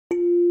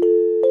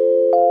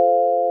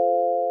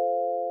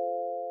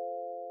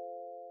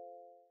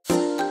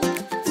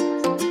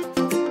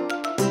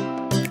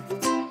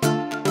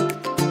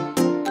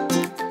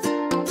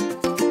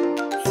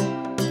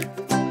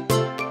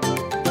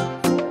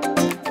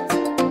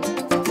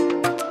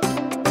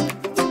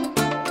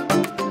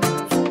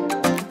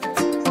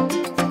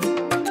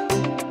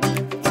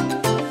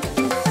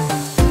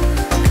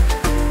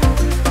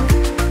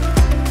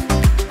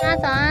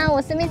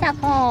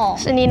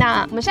是妮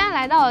娜。我们现在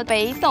来到了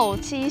北斗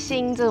七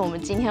星，这是我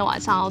们今天晚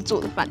上要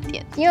住的饭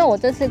店。因为我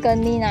这次跟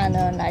妮娜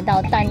呢来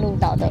到淡路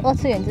岛的二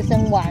次元之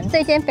森玩，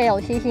这间北斗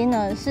七星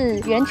呢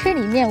是园区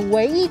里面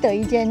唯一的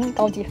一间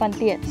高级饭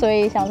店，所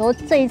以想说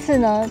这一次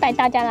呢带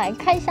大家来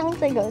开箱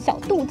这个小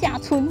度假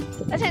村。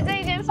而且这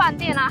一间饭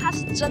店啊，它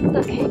是真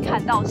的可以看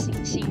到星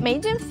星，每一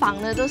间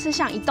房呢都是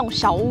像一栋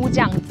小屋这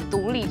样子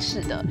独立式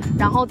的，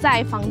然后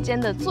在房间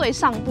的最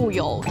上部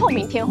有透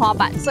明天花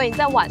板，所以你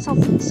在晚上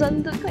是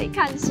真的可以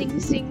看星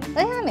星。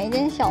而且它每一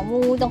间小木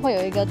屋都会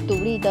有一个独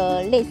立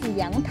的类似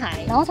阳台，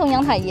然后从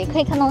阳台也可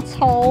以看到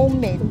超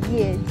美的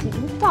夜景。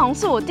这好像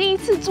是我第一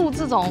次住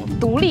这种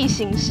独立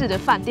形式的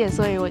饭店，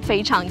所以我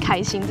非常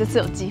开心这次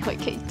有机会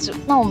可以住。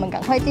那我们赶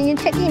快进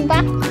去 check in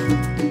吧。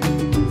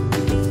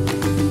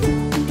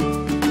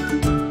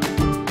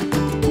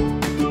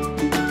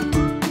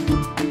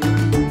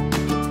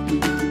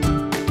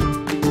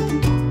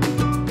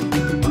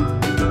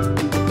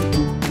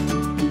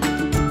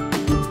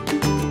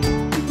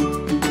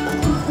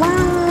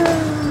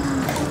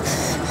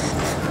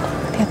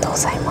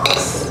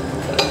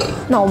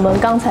那我们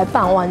刚才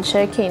办完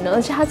check in 了，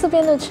而且它这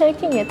边的 check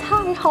in 也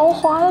太豪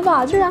华了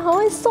吧！居然还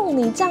会送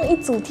你这样一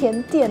组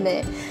甜点呢。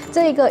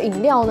这个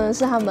饮料呢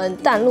是他们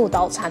淡路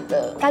岛产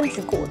的柑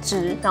橘果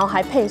汁，然后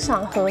还配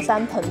上和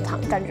山盆糖，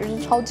感觉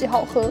是超级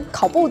好喝。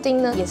烤布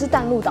丁呢也是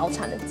淡路岛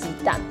产的鸡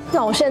蛋，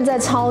让我现在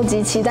超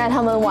级期待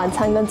他们晚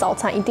餐跟早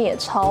餐一定也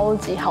超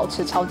级好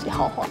吃、超级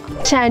豪华。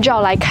现在就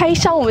要来开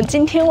箱我们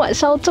今天晚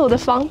上住的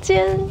房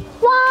间，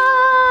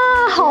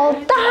哇，好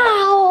大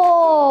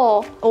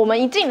哦！我们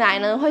一进来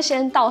呢，会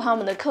先到他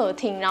们的客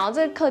厅，然后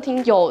这个客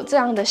厅有这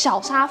样的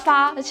小沙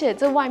发，而且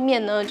这外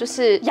面呢就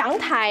是阳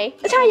台，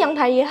而且它阳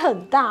台也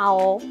很大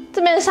哦。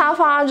这边沙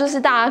发就是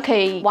大家可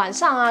以晚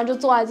上啊就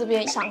坐在这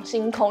边赏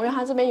星空，因为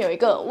它这边有一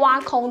个挖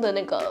空的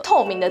那个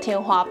透明的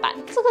天花板，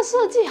这个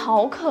设计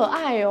好可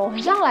爱哦，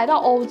很像来到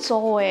欧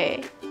洲哎。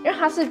因为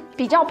它是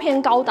比较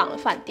偏高档的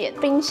饭店，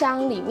冰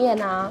箱里面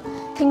啊，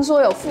听说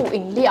有附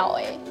饮料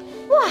哎，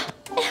哇！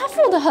它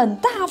附的很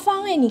大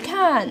方哎，你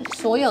看，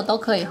所有都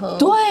可以喝。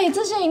对，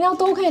这些饮料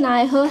都可以拿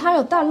来喝。它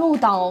有淡路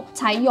岛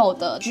才有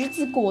的橘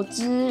子果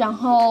汁，然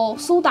后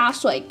苏打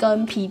水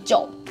跟啤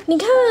酒。你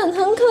看，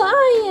很可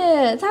爱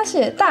耶！它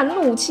写淡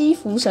路七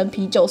福神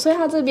啤酒，所以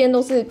它这边都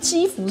是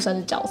七福神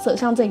的角色，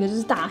像这个就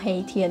是大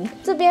黑天。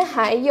这边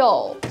还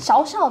有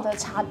小小的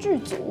茶具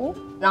组。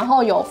然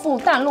后有附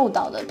淡路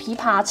岛的枇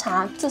杷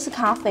茶，这是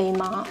咖啡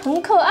吗？很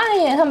可爱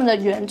耶，他们的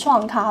原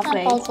创咖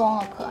啡，包装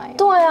好可爱。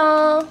对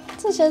啊，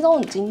这些都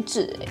很精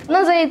致哎。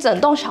那这一整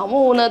栋小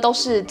木屋呢，都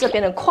是这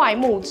边的块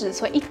木质，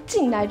所以一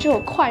进来就有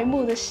块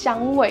木的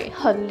香味，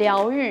很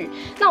疗愈。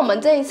那我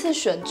们这一次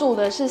选住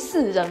的是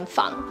4人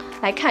房，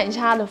来看一下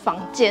它的房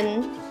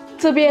间。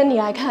这边你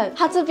来看，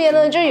它这边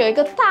呢就有一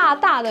个大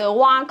大的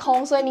挖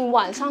空，所以你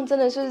晚上真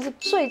的是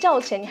睡觉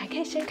前，你还可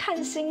以先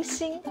看星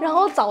星，然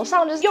后早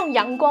上就是用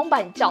阳光把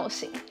你叫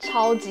醒，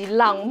超级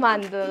浪漫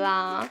的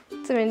啦。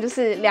这边就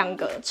是2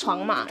个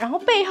床嘛，然后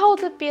背后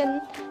这边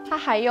它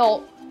还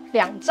有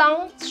2张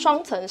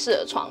双层式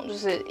的床，就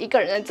是一个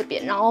人在这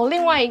边，然后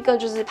另外一个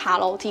就是爬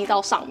楼梯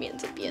到上面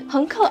这边，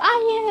很可爱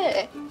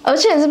耶。而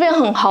且这边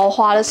很豪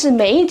华的是，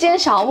每一间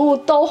小木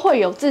都会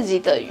有自己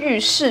的浴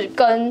室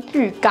跟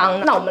浴缸。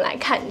那我们来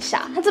看一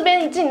下，它这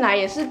边一进来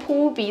也是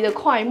扑鼻的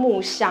块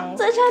木箱，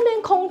这下面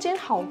空间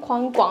好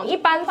宽广。一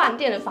般饭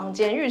店的房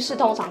间浴室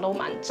通常都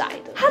蛮窄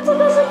的，它这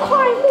个是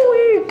块木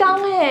浴缸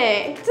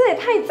哎，这也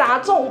太砸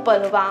重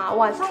本了吧！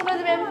晚上在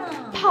这边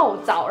泡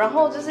澡，然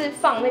后就是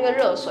放那个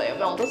热水，有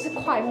没有？都是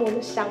块木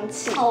的香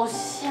气，好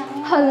香，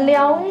很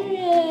疗愈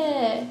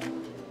耶，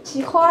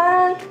喜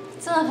欢。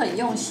真的很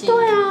用心。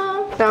对啊，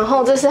然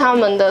后这是他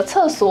们的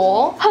厕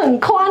所，很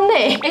宽呢。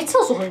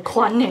厕所很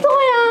宽呢。对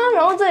啊，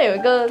然后这有一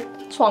个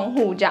窗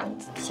户这样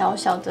子，小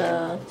小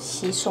的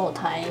洗手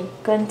台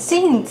跟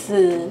镜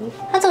子，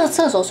它这个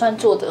厕所算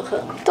做得很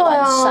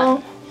完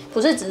善，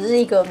不是只是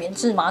一个免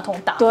治马桶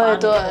打发。对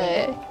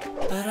对。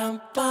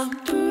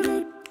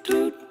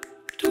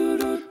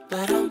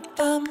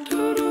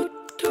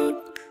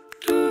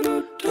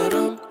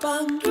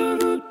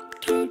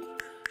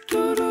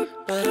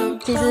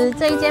其实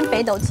这一间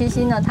北斗七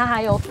星呢，它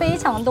还有非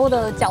常多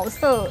的角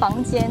色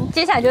房间，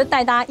接下来就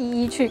带大家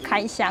一一去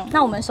开箱。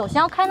那我们首先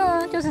要开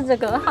呢，就是这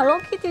个 Hello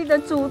Kitty 的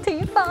主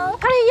题房，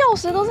它连钥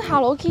匙都是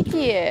Hello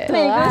Kitty 耶，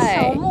每个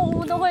小木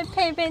屋都会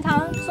配备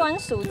它专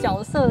属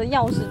角色的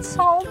钥匙，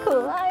超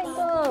可爱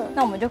的。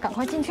那我们就赶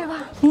快进去吧。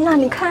妮娜，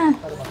你看。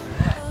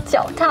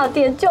脚踏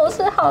垫就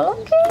是 Hello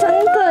Kitty，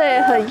 真的耶，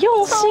很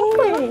用心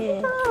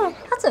耶。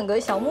它整个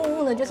小木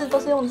屋呢，就是都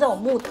是用这种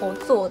木头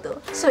做的，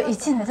所以一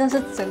进来真的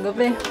是整个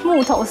被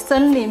木头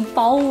森林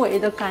包围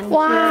的感觉。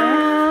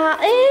哇，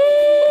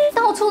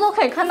到处都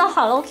可以看到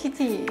Hello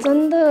Kitty，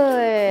 真的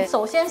哎。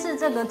首先是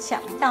这个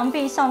墙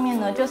壁上面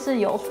呢，就是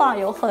有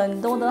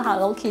很多的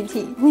Hello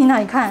Kitty。妮娜，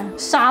你看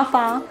沙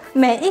发，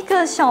每一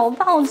个小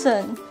抱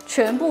枕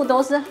全部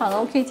都是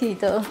Hello Kitty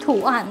的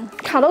图案。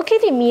Hello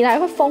Kitty 迷来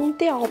会疯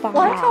掉吧？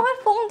完全会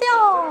疯掉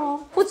哦！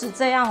不止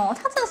这样哦，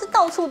它真的是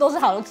到处都是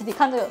Hello Kitty。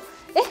看这个，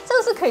这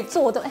个是可以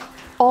做的，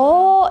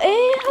哦，哎，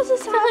它是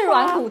沙发，这是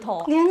软骨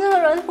头，连这个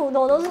软骨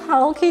头都是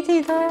Hello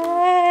Kitty 的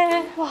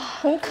哎，哇，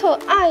很可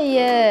爱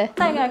耶！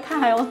再来看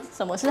还有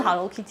什么是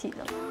Hello Kitty 的。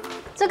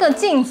这个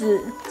镜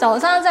子，早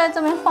上在这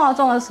边化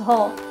妆的时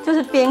候，就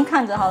是边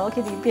看着 Hello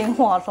Kitty 边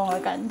化妆的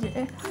感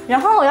觉。然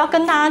后我要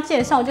跟大家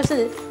介绍，就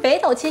是北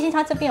斗七星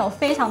它这边有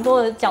非常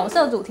多的角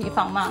色主题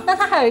房嘛，那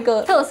它还有一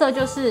个特色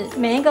就是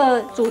每一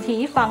个主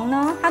题房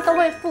呢，它都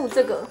会附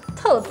这个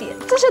特点，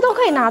这些都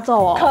可以拿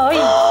走哦。可以，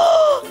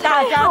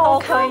大家都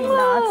可以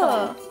拿走。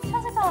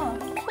像这个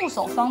护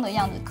手霜的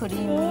样子，克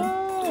林。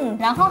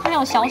然后还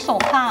有小手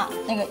帕，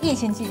那个疫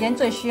情期间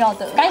最需要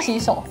的干洗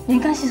手，连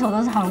干洗手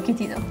都是 Hello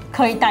Kitty 的，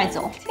可以带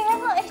走。天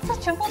哪，哎，这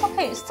全部都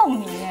可以送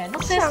你哎，都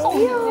直接送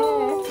你哎。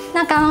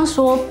那刚刚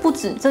说不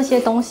止这些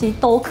东西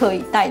都可以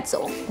带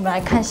走，我们来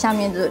看下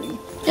面这里，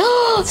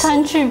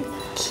餐具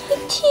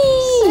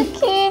Kitty 是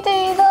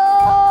Kitty 的，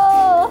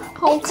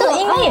好可爱，这个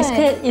应该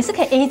也是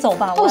可以 A 走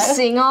吧？不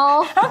行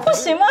哦，啊不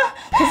行吗？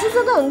可是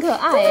真的很可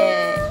爱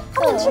哎。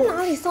他们去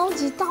哪里收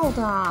集到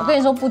的啊？我跟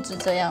你说，不止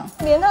这样，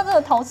连它这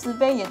个陶瓷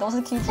杯也都是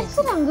Kitty。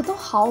这两个都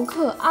好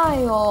可爱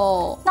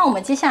哦。那我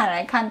们接下来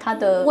来看它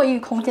的卫浴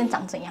空间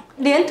长怎样，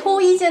连脱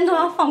衣间都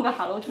要放个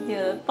Hello Kitty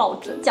的抱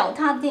枕，脚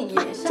踏垫也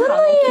是 Hello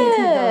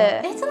Kitty 的，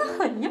哎，真的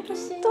很用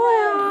心。对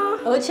啊，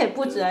而且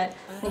不止哎，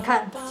你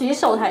看洗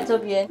手台这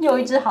边又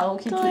一只 Hello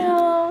Kitty。对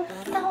啊，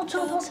到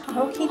处都是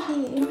Hello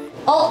Kitty。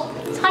哦，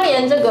它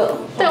连这个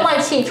对外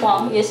气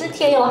窗也是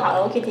贴有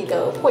Hello Kitty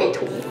的绘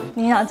图。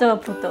你看这个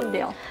不得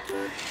了。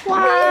哇，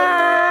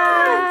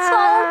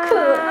超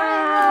可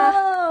爱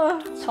的！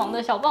床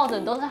的小抱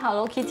枕都是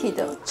Hello Kitty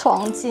的，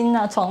床巾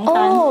啊、床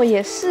单哦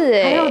也是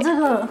哎，还有这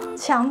个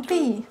墙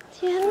壁，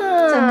天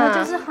哪，整个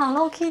就是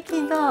Hello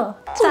Kitty 的，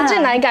住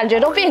进来感觉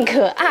都变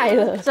可爱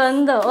了，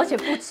真的，而且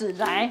不止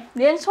来，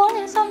连窗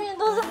帘上面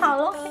都是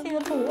Hello Kitty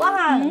的图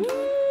案。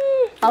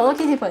Hello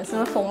Kitty 粉丝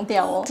会疯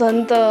掉哦，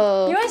真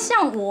的，因为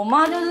像我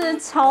妈就是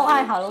超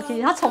爱 Hello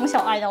Kitty， 她从小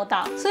爱到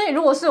大，所以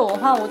如果是我的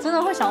话，我真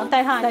的会想要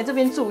带她来这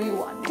边住一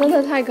晚，真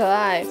的太可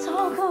爱，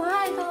超可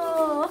爱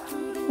的。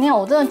没有，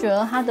我真的觉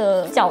得它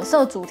的角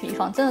色主题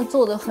房真的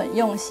做得很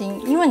用心，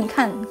因为你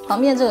看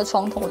旁边这个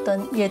床头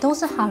灯也都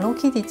是 Hello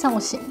Kitty 造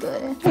型的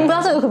哎，不知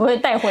道这个可不可以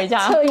带回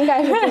家？这应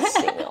该是不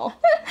行哦。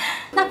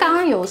那刚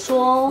刚有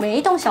说每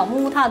一栋小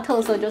木屋它的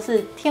特色就是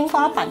天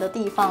花板的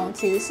地方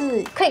其实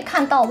是可以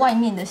看到外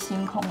面的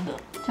星空的，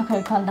就可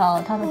以看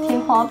到它的天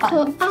花板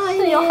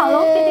是有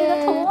Hello Kitty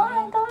的图案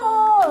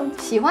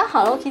的。喜欢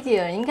Hello Kitty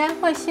的人应该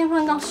会兴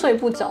奋到睡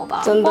不着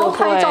吧？真的会，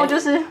光拍照就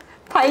是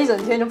拍一整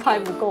天就拍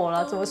不够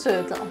了，怎么睡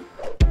得着？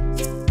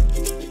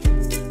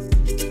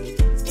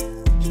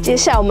接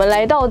下来我们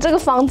来到这个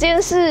房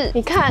间是，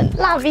你看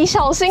蜡笔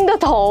小新的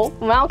头，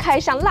我们要开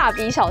箱蜡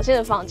笔小新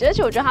的房间，而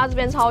且我觉得他这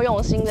边超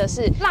用心的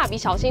是，蜡笔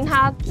小新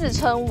他自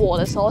称我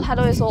的时候，他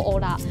都会说欧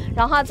啦，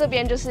然后他这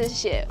边就是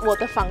写我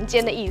的房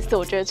间的意思，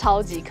我觉得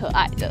超级可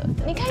爱的。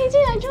你看一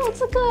进来就有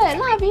这个哎，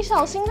蜡笔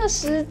小新的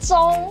时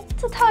钟，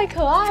这太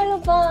可爱了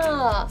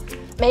吧！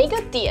每一个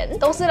点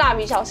都是蜡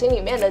笔小新里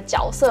面的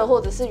角色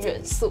或者是元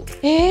素。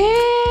这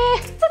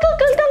个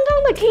跟刚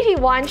刚的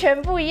Kitty 完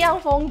全不一样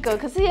风格，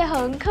可是也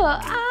很可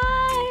爱。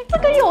这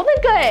个有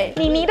那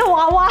个妮妮的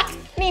娃娃，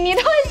妮妮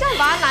都会这样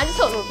把它拿去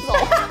厕所走，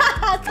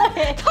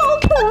对，超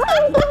可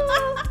爱的。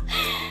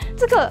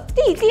这个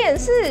地垫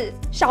是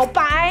小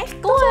白，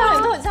工作人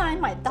员都有在哪里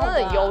买到的，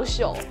真的很优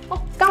秀哦。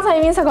刚才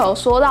明明有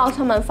说到，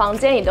他们房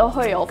间里都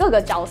会有各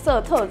个角色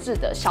特制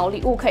的小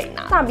礼物可以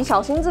拿。蜡笔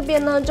小新这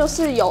边呢，就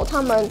是有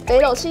他们北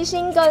斗七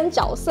星跟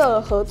角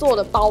色合作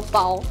的包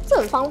包，这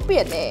很方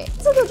便哎。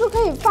这个就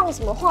可以放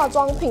什么化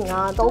妆品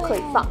啊，都可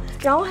以放。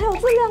然后还有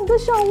这两个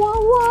小娃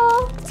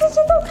娃，这些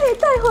都可以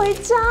带回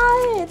家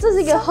哎，这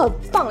是一个很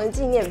棒的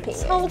纪念品，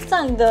超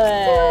赞的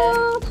哎。对啊，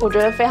我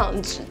觉得非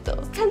常值得。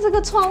看这个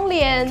窗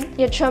帘，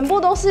也全部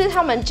都是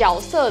他们角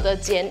色的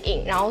剪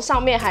影，然后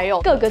上面还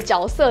有各个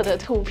角色的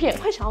图片，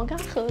会想要跟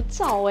他合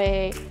照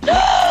哎。等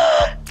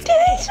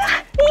一下，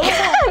你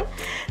看，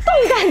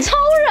动感超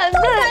人的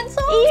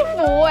衣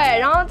服哎，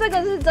然后这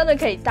个是真的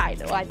可以戴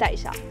的，我来戴一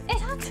下。哎，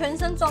他全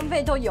身装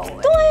备都有哎。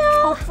对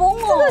啊，好疯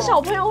哦！这个小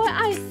朋友会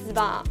爱死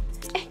吧？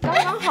哎，刚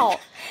刚好，好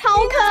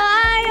可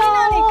爱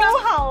哦！那你刚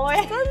好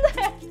哎，真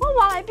的。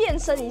我要来变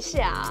身一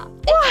下。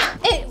哇，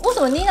哎，为什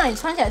么妮娜你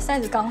穿起来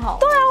size 刚好？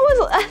对啊，为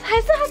什么？哎，还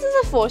是它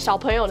这是 for 小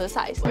朋友的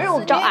size， 因为我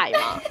比较矮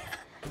嘛。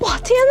哇，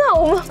天哪，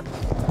我们。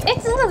哎，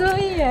真的可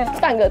以耶！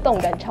半个动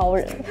感超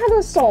人，他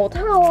的手套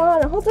啊，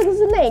然后这个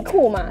是内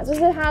裤嘛，就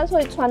是他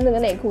会穿那个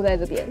内裤在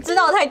这边。知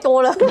道太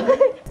多了。这可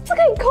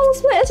以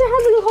cosplay， 而且他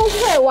这个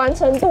cosplay 完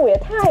成度也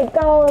太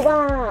高了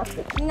吧！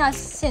那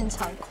现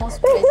场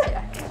cosplay 起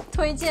来，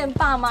推荐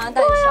爸妈带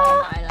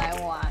小孩来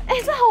玩。哎，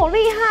这好厉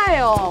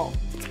害哦！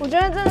我觉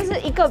得真的是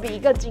一个比一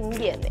个经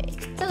典哎。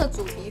这个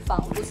主题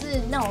房不是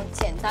那种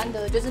简单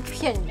的，就是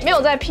骗人，没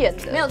有在骗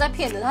的，没有在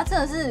骗的，它真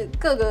的是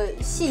各个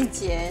细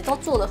节都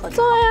做得很好。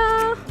对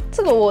啊，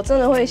这个我真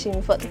的会兴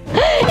奋。哎，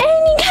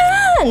你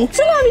看，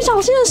这蜡笔小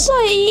新的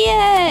睡衣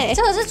耶，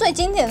这个是最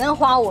经典的那个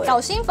花纹，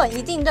小新粉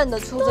一定认得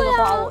出这个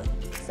花纹。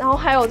然后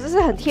还有就是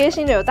很贴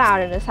心的，有大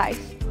人的 size。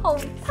好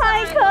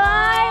太可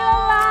爱了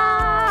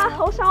啦，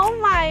好想要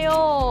买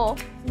哦。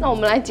那我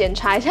们来检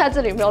查一下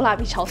这里有没有蜡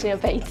笔小新的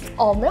杯子。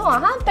哦，没有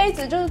啊，它的杯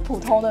子就是普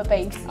通的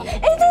杯子。哎，等一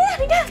下，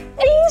你看，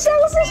冰箱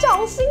是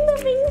小新的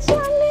冰箱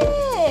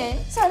哎。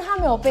虽然它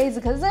没有杯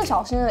子，可是这个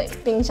小新的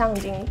冰箱已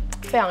经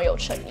非常有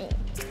诚意。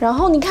然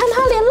后你看，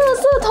它连垃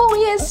圾桶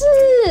也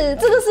是，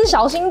这个是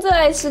小新最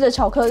爱吃的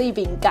巧克力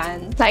饼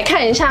干。来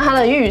看一下它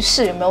的浴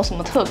室有没有什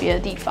么特别的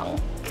地方。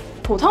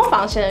普通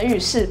房型的浴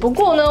室，不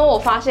过呢，我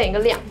发现一个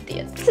亮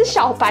点是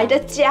小白的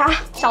家，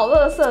小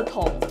垃圾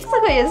桶，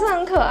这个也是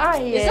很可爱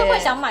耶，也是会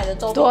想买的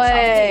周边商品。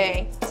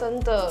对，真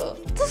的，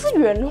这是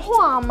原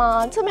画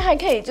吗？这边还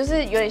可以，就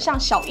是有点像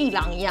小艺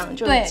廊一样，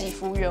就是几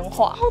幅原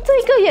画。哦，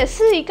这个也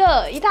是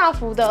一大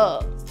幅的，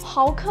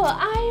好可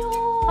爱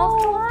哦，好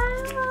可爱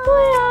啊！对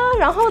啊，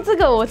然后这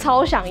个我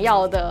超想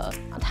要的，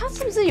它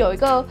是不是有一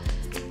个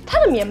它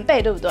的棉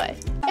被，对不对？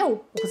哎，我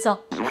不知道。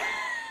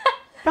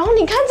然后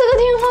你看这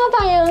个天花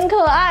板也很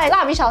可爱，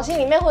蜡笔小新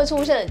里面会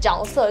出现的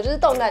角色就是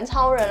动感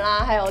超人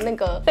啦，还有那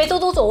个肥嘟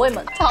嘟左卫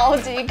门，超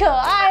级可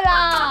爱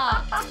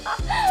啦。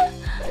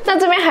那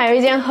这边还有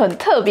一间很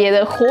特别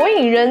的火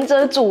影忍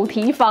者主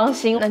题房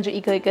型，那就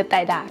一个一个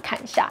带大家看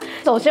一下。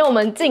首先我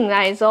们进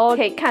来的时候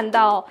可以看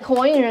到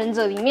火影忍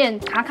者里面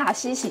卡卡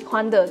西喜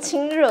欢的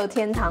亲热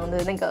天堂的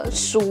那个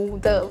书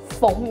的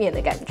封面的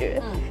感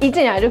觉，一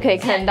进来就可以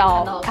看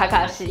到卡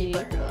卡西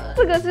本人。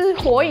这个是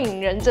火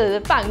影忍者的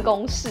办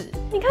公室，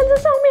你看这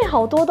上面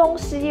好多东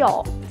西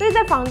哦，就是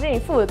在房间里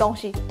附的东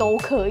西都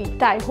可以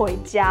带回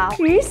家。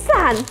雨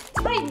伞，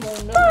太猛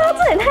了！对啊，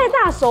这也太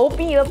大手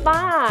笔了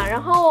吧！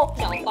然后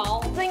小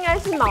包，这应该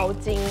是毛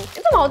巾，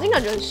这毛巾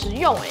感觉很实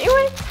用哎，因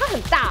为它很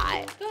大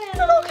哎。对啊，这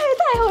都可以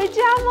带回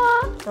家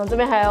吗？然后这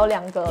边还有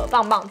2个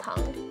棒棒糖，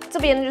这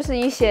边就是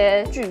一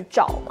些剧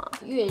照嘛，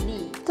阅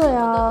历，对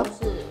啊，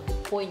都是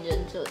火影忍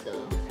者的，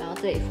然后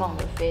这里放了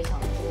非常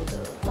多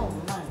的动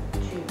漫。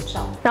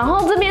然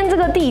后这边这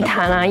个地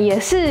毯啊，也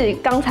是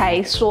刚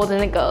才说的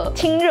那个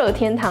亲热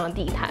天堂的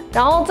地毯。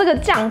然后这个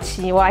酱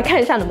旗，我来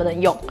看一下能不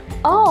能用。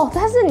哦，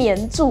它是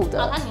粘住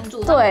的，它粘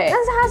住，对，但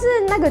是它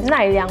是那个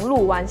奈良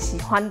鹿丸喜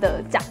欢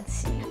的酱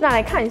旗。那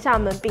来看一下我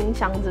们冰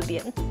箱这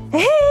边，哎，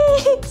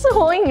是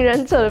火影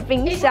忍者的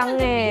冰箱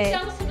哎，冰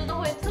箱是不是都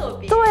会特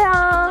别？对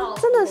啊，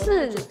真的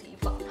是。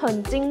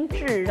很精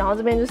致，然后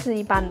这边就是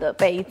一般的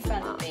杯子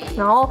嘛，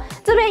然后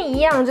这边一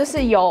样就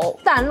是有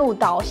淡路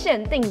岛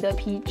限定的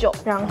啤酒，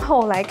然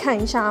后来看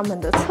一下他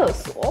们的厕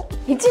所，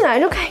一进来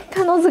就可以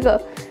看到这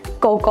个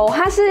狗狗，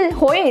它是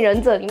火影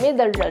忍者里面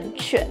的人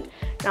犬，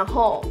然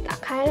后打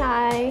开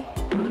来。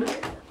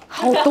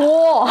好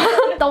多、哦，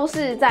都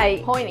是在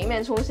火影里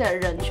面出现的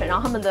人犬，然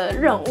后他们的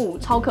任务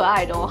超可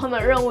爱的哦，他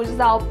们的任务就是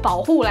要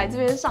保护来这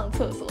边上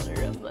厕所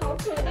的人们，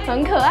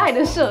很可爱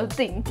的设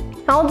定。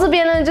然后这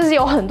边呢，就是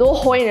有很多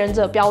火影忍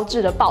者标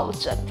志的抱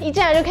枕，一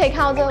进来就可以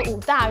看到这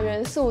5大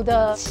元素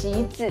的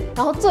旗子，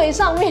然后最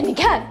上面你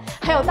看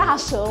还有大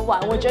蛇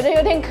丸，我觉得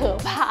有点可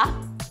怕。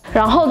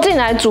然后进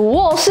来主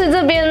卧室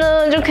这边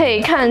呢，就可以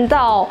看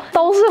到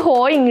都是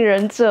火影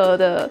忍者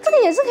的，这个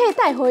也是可以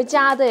带回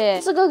家的耶。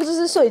这个就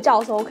是睡觉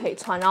的时候可以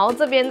穿，然后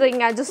这边这应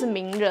该就是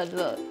名人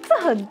了，这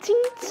很精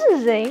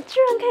致哎，居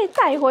然可以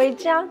带回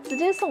家，直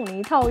接送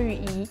你一套浴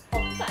衣，好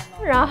赞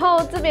哦。然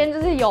后这边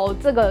就是有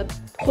这个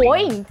火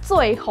影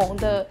最红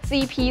的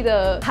CP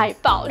的海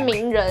报，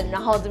鸣人，然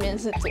后这边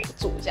是佐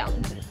助这样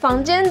子。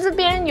房间这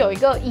边有一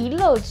个一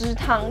乐之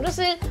汤，就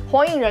是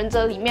火影忍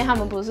者里面他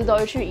们不是都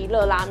会去一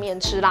乐拉面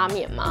吃拉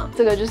面吗？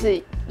这个就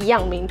是一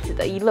样名字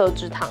的一乐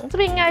之汤。这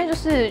边应该就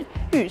是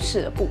浴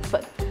室的部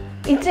分，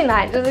一进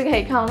来就是可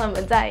以看到他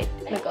们在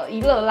那个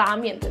一乐拉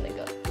面的那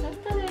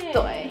个，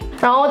对。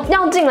然后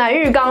要进来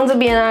浴缸这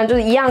边啊，就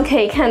是一样可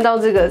以看到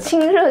这个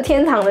亲热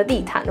天堂的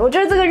地毯，我觉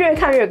得这个越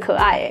看越可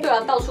爱哎。对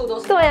啊，到处都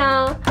是。对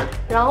啊，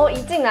然后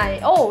一进来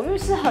哦，浴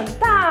室很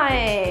大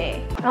哎，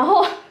然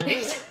后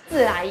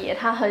自来也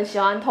他很喜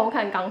欢偷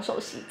看纲手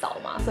洗澡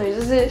嘛，所以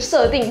就是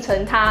设定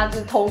成他就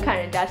是偷看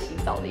人家洗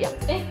澡的样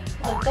子，哎，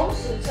很忠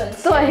实呈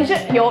现。对，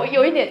就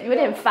有一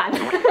点烦。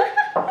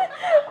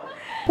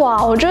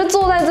哇，我觉得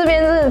坐在这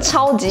边真的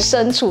超级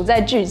身处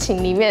在剧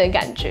情里面的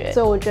感觉，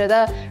所以我觉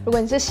得如果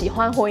你是喜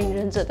欢火影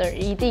忍者的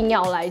人，一定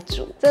要来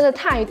住，真的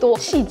太多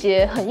细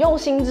节很用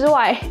心之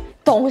外，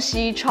东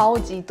西超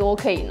级多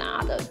可以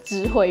拿的，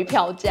值回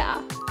票价。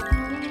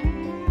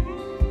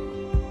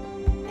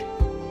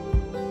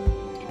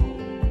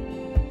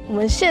我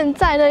们现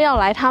在呢要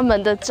来他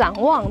们的展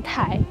望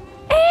台，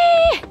哎，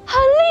很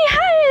厉害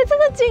耶，这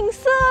个景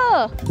色。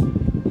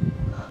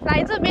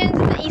来这边就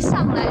是一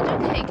上来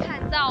就可以看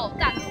到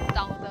淡路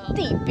岛的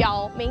地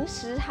标明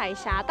石海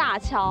峡大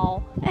桥，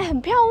哎，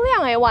很漂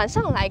亮哎，晚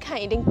上来看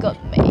一定更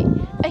美。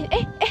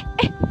哎，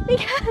你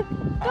看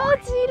哥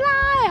吉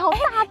拉哎，好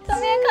大只，这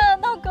边看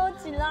得到哥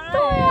吉拉。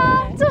对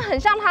啊，这很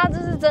像它就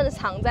是真的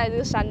藏在这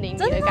个山林里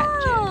的感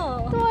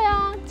觉。对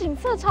啊，景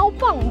色超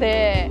棒的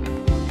耶。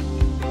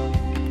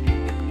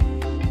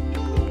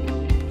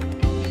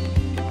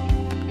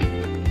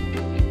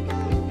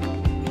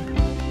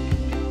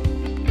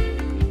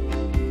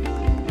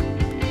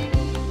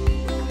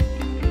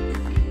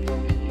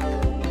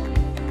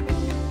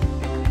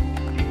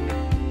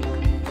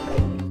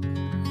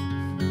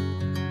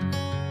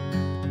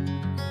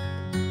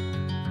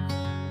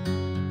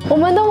我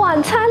们的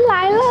晚餐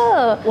来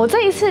了。我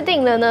这一次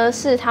订的呢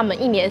是他们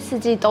1年4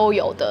季都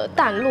有的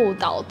淡路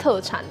岛特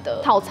产的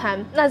套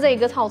餐。那这一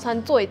个套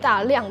餐最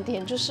大亮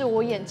点就是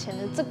我眼前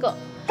的这个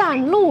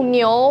淡路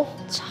牛，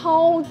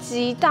超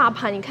级大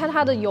盘，你看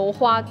它的油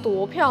花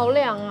多漂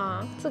亮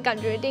啊！这感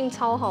觉一定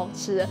超好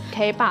吃的。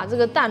可以把这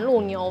个淡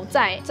路牛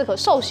在这个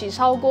寿喜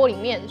烧锅里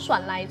面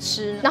涮来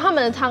吃。那他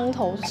们的汤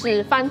头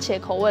是番茄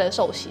口味的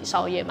寿喜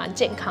烧，也蛮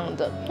健康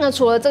的。那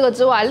除了这个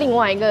之外，另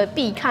外一个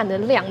必看的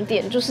亮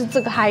点就是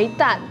这个海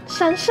胆，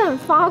闪闪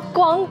发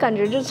光，感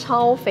觉就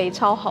超肥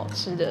超好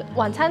吃的。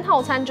晚餐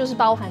套餐就是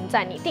包含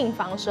在你订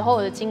房时候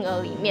的金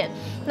额里面。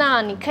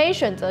那你可以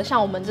选择像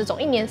我们这种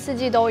1年4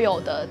季都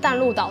有的淡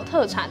路岛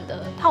特产的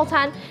套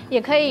餐，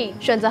也可以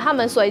选择他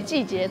们随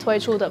季节推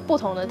出的不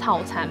同的套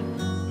餐。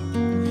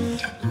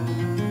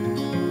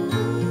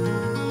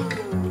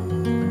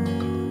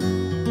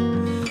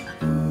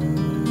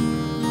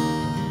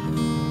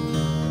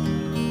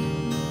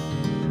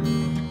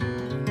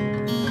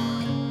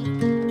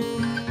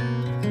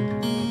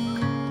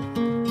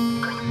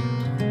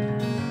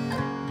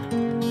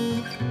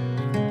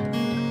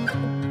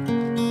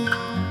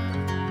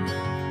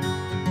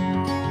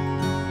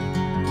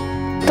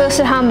这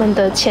是他们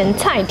的前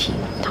菜题，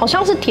好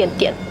像是甜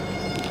点。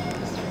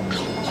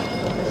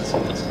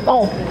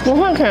哦，不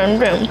是甜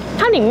点，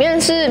它里面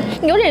是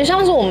有点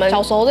像是我们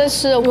小时候在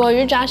吃的鲔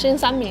鱼夹心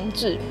三明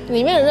治，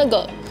里面的那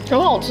个很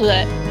好吃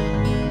哎。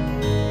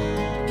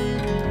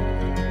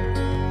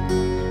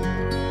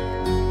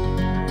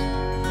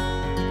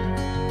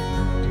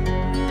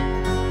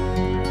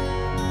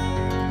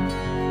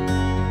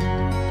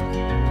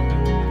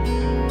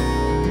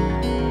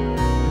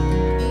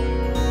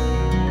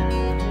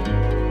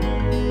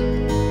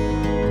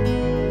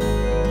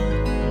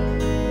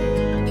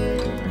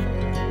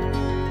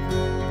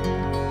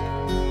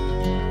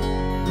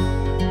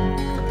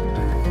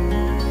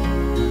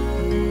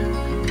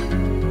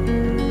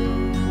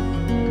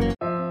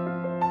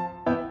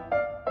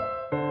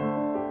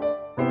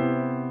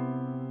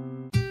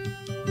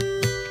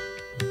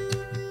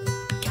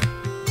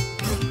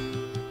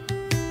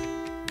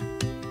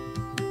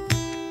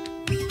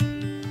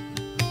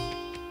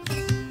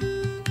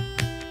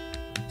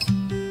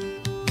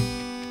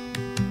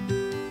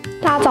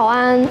大家早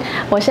安，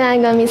我现在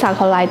跟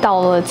MiCHi 来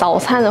到了早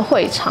餐的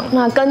会场，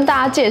那跟大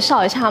家介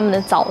绍一下他们的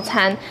早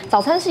餐。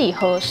早餐是以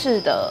和式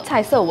的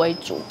菜色为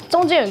主，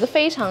中间有一个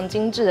非常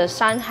精致的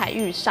山海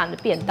御膳的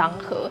便当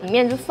盒，里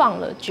面就放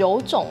了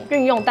9种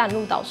运用淡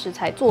路岛食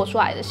材做出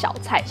来的小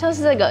菜，像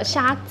是这个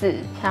虾子，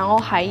然后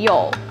还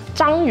有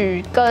章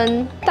鱼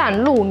跟淡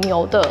路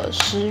牛的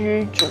石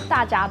鱼煮。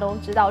大家都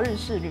知道日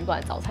式旅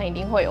馆早餐一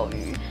定会有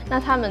鱼，那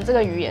他们这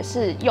个鱼也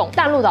是用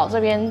淡路岛这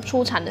边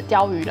出产的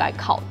鲷鱼来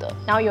烤的。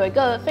然后有一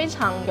个非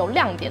常有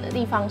亮点的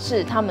地方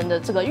是他们的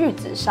这个玉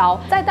子烧，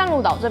在淡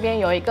路岛这边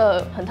有一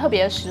个很特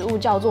别的食物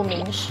叫做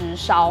明石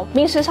烧。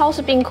明石烧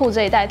是兵库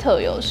这一带特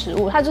有的食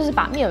物，它就是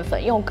把面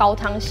粉用高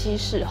汤稀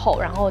释后，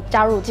然后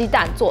加入鸡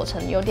蛋做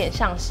成有点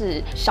像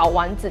是小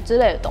丸子之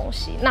类的东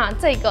西。那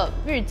这个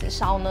玉子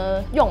烧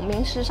呢，用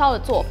明石烧的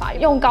做法，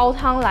用高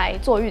汤来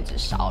做玉子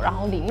烧，然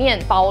后里面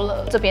包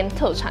了这边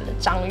特产的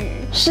章鱼，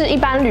是一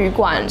般旅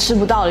馆吃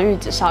不到的玉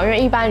子烧，因为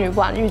一般旅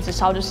馆玉子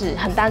烧就是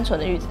很单纯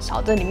的玉子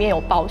烧，这里面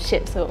有包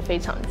馅，所以我非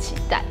常的期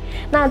待。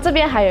那这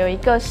边还有一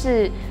个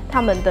是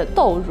他们的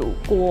豆乳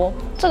锅，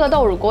这个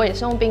豆乳锅也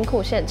是用兵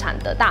库县产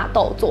的大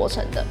豆做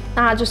成的，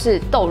那它就是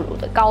豆乳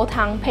的高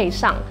汤配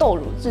上豆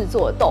乳制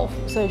作的豆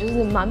腐，所以就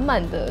是满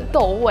满的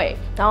豆味。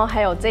然后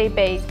还有这一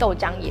杯豆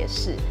浆也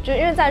是，就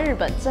因为在日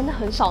本真的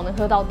很少能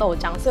喝到豆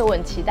浆，所以我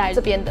很期待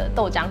这边的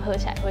豆浆喝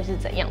起来会是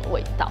怎样的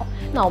味道。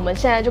那我们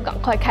现在就赶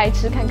快开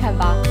吃看看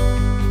吧。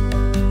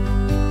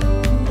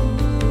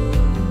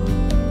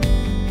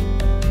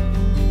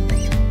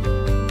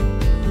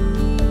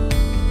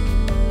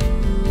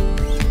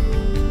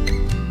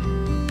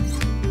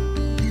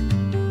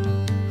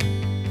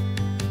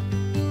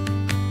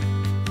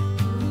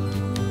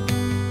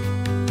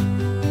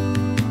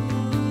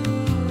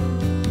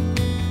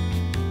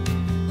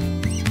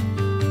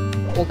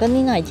我跟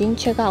妮娜已经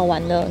check out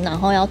完了，然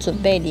后要准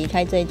备离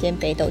开这一间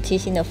北斗七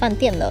星的饭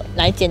店了。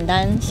来简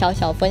单小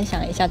小分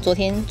享一下昨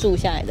天住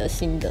下来的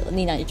心得，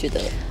妮娜你觉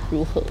得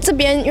如何？这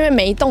边因为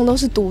每一栋都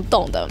是独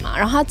栋的嘛，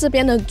然后它这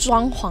边的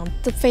装潢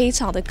非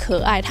常的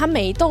可爱，它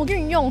每一栋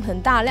运用很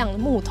大量的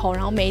木头，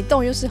然后每一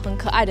栋又是很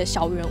可爱的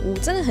小圆屋，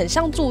真的很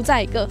像住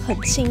在一个很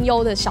清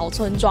幽的小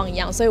村庄一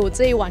样，所以我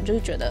这一晚就是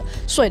觉得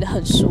睡得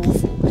很舒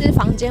服。就是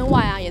房间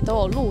外啊也都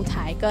有露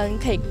台跟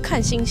可以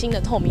看星星的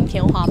透明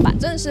天花板，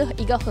真的是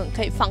一个很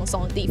可以放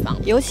松的地方。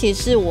尤其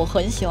是我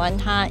很喜欢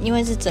它，因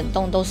为是整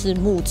栋都是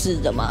木质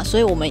的嘛，所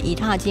以我们一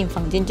踏进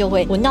房间就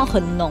会闻到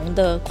很浓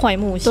的檜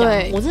木香。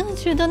对，我真的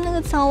觉得那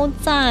个超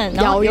赞。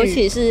然后尤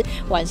其是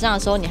晚上的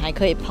时候，你还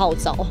可以泡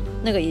澡，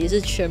那个也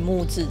是全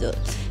木质的。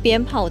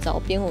边泡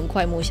澡边闻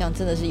快木香，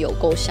真的是有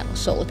够享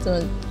受，真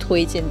的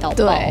推荐到爆。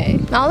对，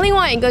然后另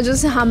外一个就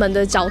是他们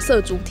的角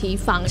色主题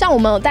房，像我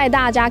们有带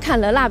大家看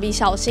了蜡笔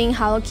小新、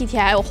Hello Kitty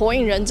还有火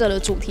影忍者的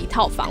主题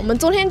套房。我们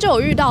昨天就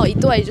有遇到一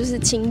对就是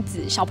亲子，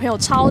小朋友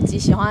超级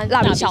喜欢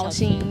蜡笔小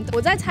新，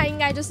我在猜应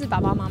该就是爸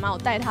爸妈妈有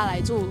带他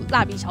来住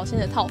蜡笔小新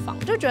的套房，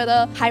就觉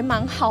得还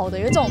蛮好的，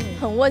有一种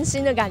很温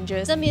馨的感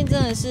觉。这边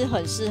真的是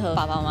很适合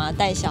爸爸妈妈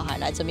带小孩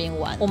来这边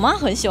玩。我妈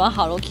很喜欢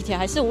Hello Kitty，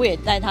 还是我也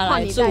带她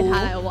来住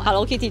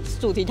Hello Kitty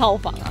主题套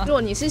房啊？如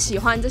果你是喜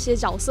欢这些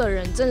角色的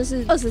人，真的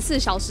是24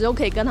小时都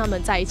可以跟他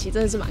们在一起，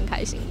真的是蛮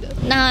开心的。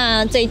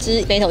那这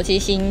支北斗七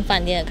星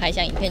饭店的开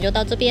箱影片就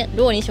到这边。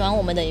如果你喜欢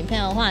我们的影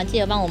片的话，记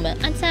得帮我们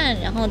按赞，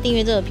然后订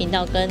阅这个频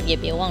道，也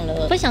别忘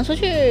了分享出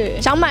去。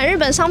想买日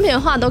本商品的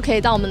话，都可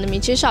以到我们的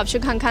MiCHi SHOP 去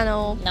看看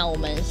哦。那我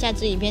们下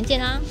支影片见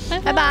啦，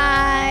拜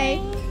拜。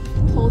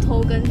偷偷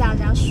跟大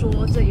家说，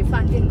这里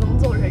饭店工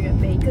作人员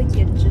每一个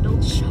颜值都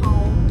超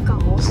高，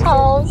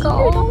一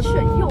律都选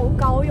又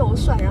高又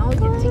帅，然后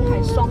眼睛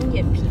还双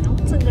眼皮，然后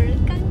整个人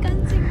干干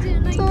净净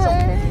的那一种，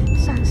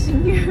赏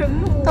心悦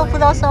目，都不知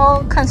道是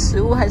要看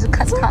食物还是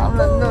看他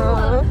们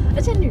呢。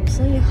而且女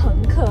生也很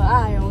可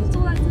爱哦，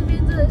坐在这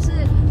边真的是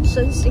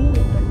身心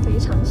灵都非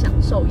常享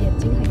受，眼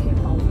睛还可以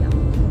包